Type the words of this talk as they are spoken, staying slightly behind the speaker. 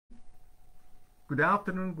good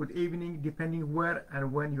afternoon, good evening, depending where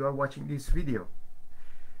and when you are watching this video.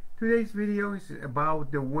 Today's video is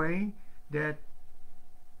about the way that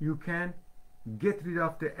you can get rid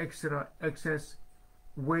of the excess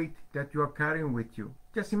weight that you are carrying with you.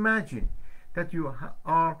 Just imagine that you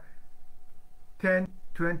are 10,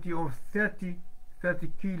 20 or 30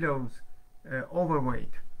 kilos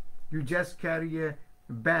overweight. You just carry a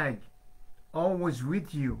bag always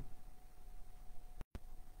with you.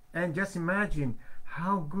 And just imagine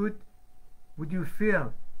how good would you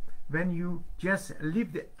feel when you just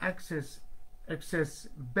leave the excess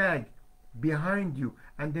bag behind you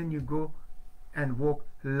and then you go and walk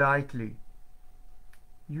lightly.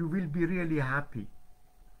 You will be really happy.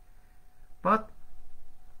 But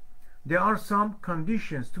there are some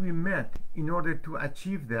conditions to be met in order to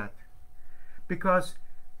achieve that, because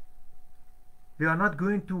we are not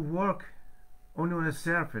going to work only on the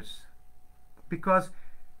surface, because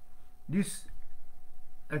this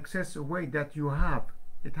excess weight that you have,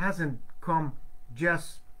 it hasn't come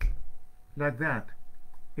just like that.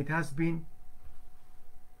 It has been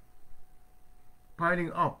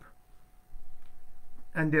piling up,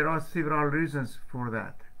 and there are several reasons for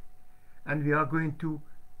that, and we are going to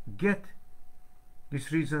get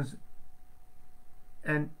these reasons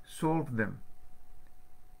and solve them.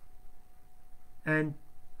 And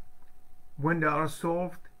when they are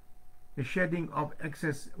solved, the shedding of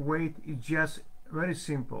excess weight is just very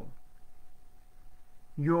simple.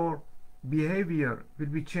 Your behavior will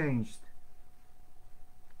be changed.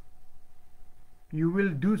 You will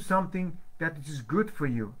do something that is good for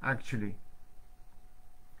you, actually.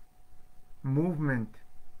 Movement,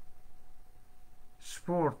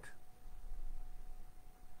 sport,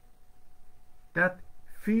 that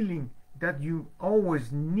feeling that you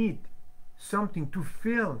always need something to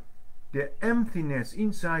fill the emptiness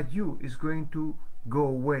inside you is going to go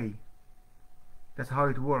away. That's how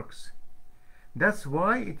it works. That's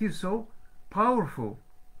why it is so powerful.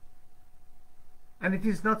 And it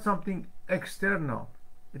is not something external.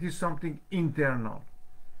 It is something internal.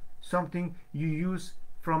 Something you use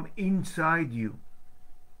from inside you.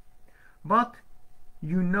 But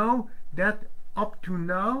you know that up to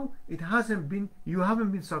now you haven't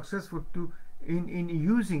been successful in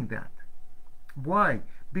using that. Why?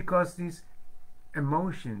 Because these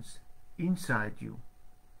emotions inside you,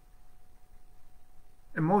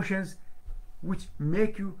 emotions which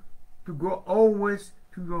make you to go always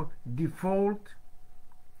to your default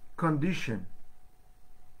condition,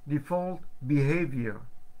 default behavior,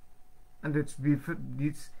 and it's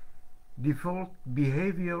this default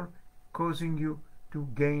behavior causing you to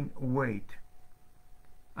gain weight,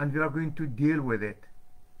 and we are going to deal with it.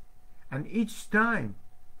 And each time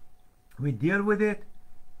we deal with it,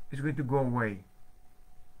 it's going to go away.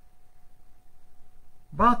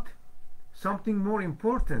 But something more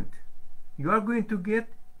important, you are going to get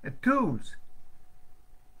tools.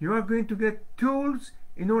 You are going to get tools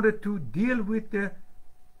in order to deal with the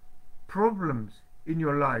problems in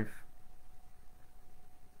your life.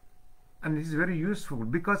 And this is very useful,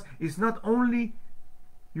 because it's not only,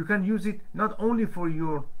 you can use it not only for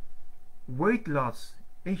your weight loss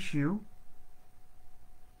issue,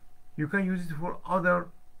 you can use it for other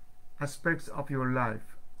aspects of your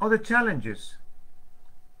life, other challenges.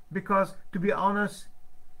 Because to be honest,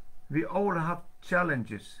 we all have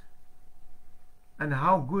challenges. And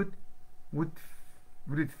how good would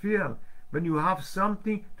it feel when you have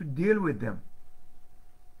something to deal with them?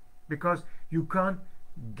 Because you can't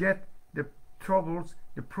get the troubles,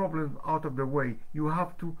 the problems out of the way. You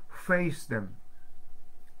have to face them.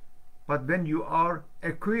 But when you are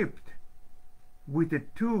equipped with the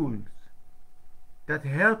tools that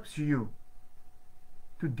helps you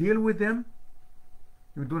to deal with them,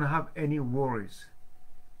 you don't have any worries.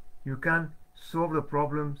 You can solve the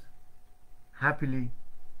problems happily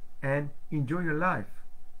and enjoy your life,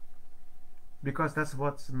 because that's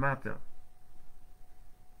what's matter.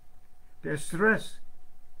 The stress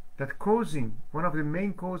that causing, one of the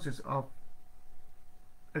main causes of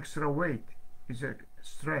extra weight is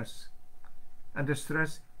stress, and the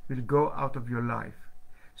stress will go out of your life.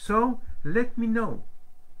 So let me know,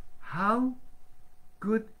 how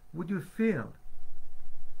good would you feel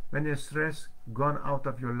when the stress gone out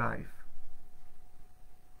of your life?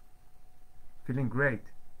 Feeling great,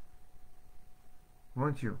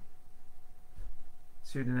 won't you?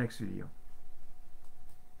 See you in the next video.